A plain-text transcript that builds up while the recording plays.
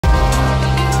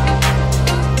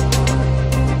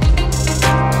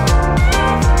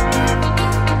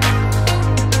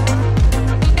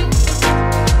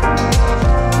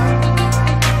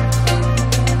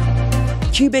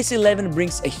Cubase 11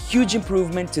 brings a huge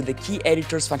improvement to the key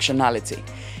editor's functionality.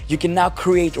 You can now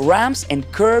create ramps and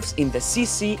curves in the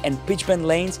CC and pitch bend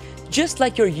lanes just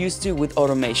like you're used to with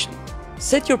automation.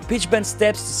 Set your pitch bend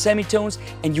steps to semitones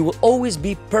and you will always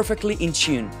be perfectly in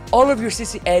tune. All of your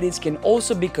CC edits can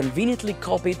also be conveniently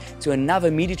copied to another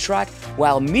MIDI track,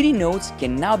 while MIDI notes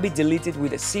can now be deleted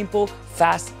with a simple,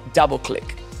 fast double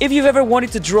click. If you've ever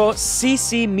wanted to draw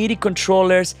CC MIDI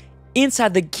controllers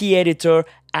inside the key editor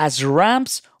as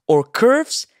ramps or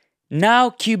curves, now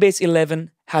Cubase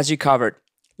 11 has you covered.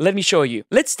 Let me show you.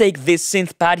 Let's take this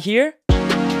synth pad here.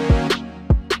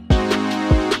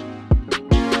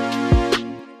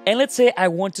 And let's say I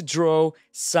want to draw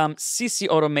some CC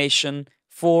automation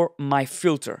for my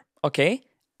filter, okay?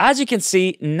 As you can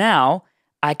see now,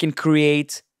 I can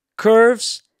create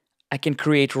curves, I can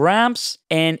create ramps,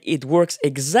 and it works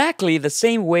exactly the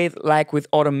same way like with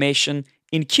automation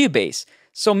in Cubase.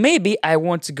 So maybe I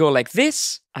want to go like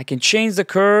this. I can change the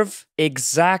curve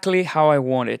exactly how I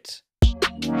want it.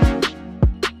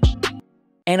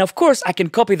 And of course, I can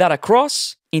copy that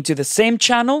across into the same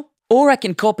channel, or I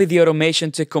can copy the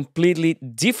automation to a completely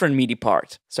different MIDI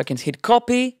part. So I can hit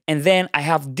copy, and then I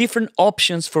have different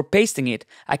options for pasting it.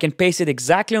 I can paste it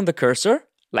exactly on the cursor,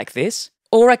 like this,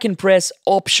 or I can press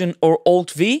Option or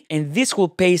Alt-V, and this will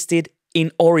paste it in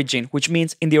origin, which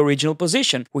means in the original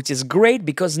position, which is great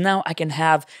because now I can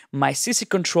have my CC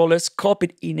controllers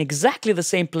copied in exactly the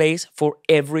same place for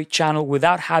every channel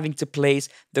without having to place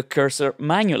the cursor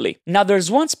manually. Now there's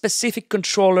one specific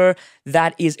controller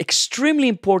that is extremely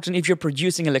important if you're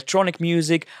producing electronic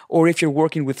music or if you're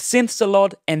working with synths a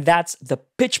lot, and that's the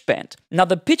pitch bend. Now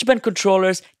the pitch bend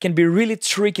controllers can be really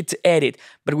tricky to edit,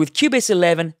 but with Cubase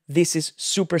 11 this is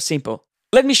super simple.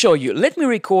 Let me show you. Let me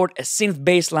record a synth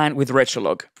bass line with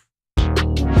Retrolog.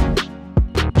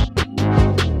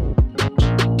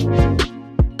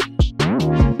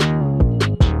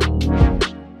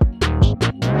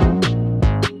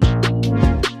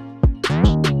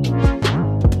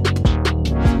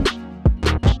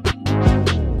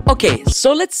 Okay,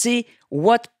 so let's see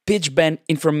what pitch bend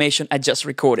information I just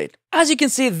recorded. As you can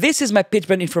see, this is my pitch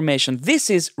bend information. This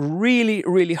is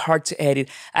really hard to edit.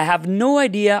 I have no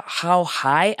idea how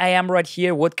high I am right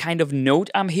here, what kind of note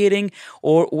I'm hitting,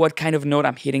 or what kind of note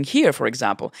I'm hitting here, for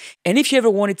example. And if you ever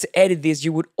wanted to edit this,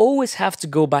 you would always have to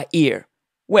go by ear.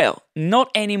 Well,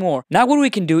 not anymore. Now what we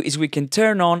can do is we can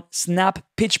turn on Snap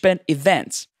Pitch Bend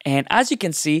Events. And as you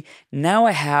can see, now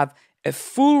I have a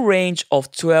full range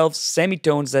of 12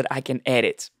 semitones that I can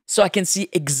edit. So I can see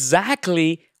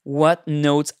exactly what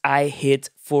notes I hit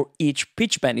for each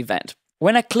pitch bend event.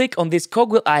 When I click on this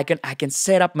cogwheel icon, I can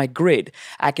set up my grid.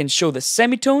 I can show the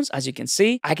semitones, as you can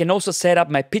see. I can also set up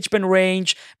my pitch bend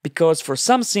range, because for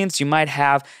some synths you might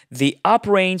have the up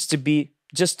range to be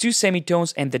just 2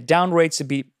 semitones and the down range to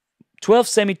be 12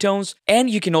 semitones, and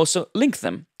you can also link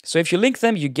them. So if you link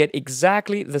them, you get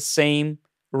exactly the same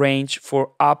range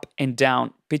for up and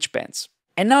down pitch bends.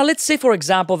 And now let's say, for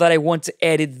example, that I want to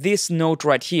edit this note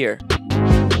right here.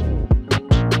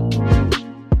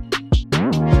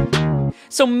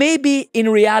 So maybe in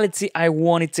reality I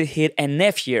wanted to hit an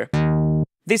F here.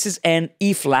 This is an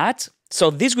E flat,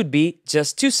 so this would be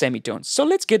just 2 semitones. So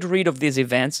let's get rid of these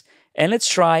events and let's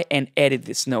try and edit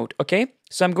this note, okay?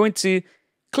 So I'm going to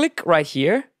click right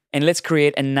here and let's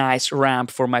create a nice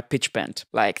ramp for my pitch bend,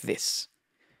 like this.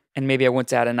 And maybe I want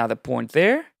to add another point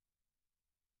there.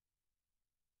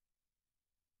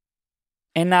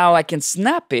 And now I can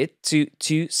snap it to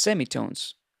 2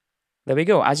 semitones. There we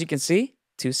go. As you can see,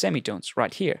 2 semitones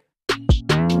right here.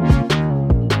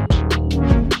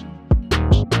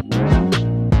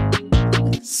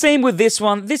 Same with this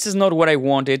one. This is not what I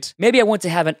wanted. Maybe I want to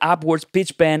have an upwards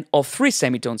pitch bend of 3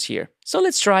 semitones here. So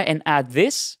let's try and add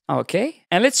this. Okay.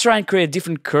 And let's try and create a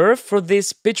different curve for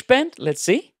this pitch bend. Let's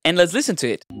see. And let's listen to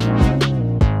it.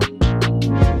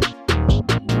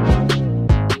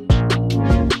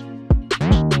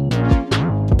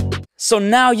 So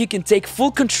now you can take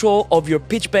full control of your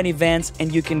pitch bend events,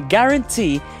 and you can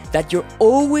guarantee that you're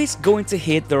always going to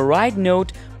hit the right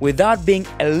note without being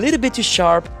a little bit too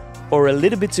sharp or a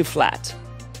little bit too flat.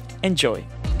 Enjoy!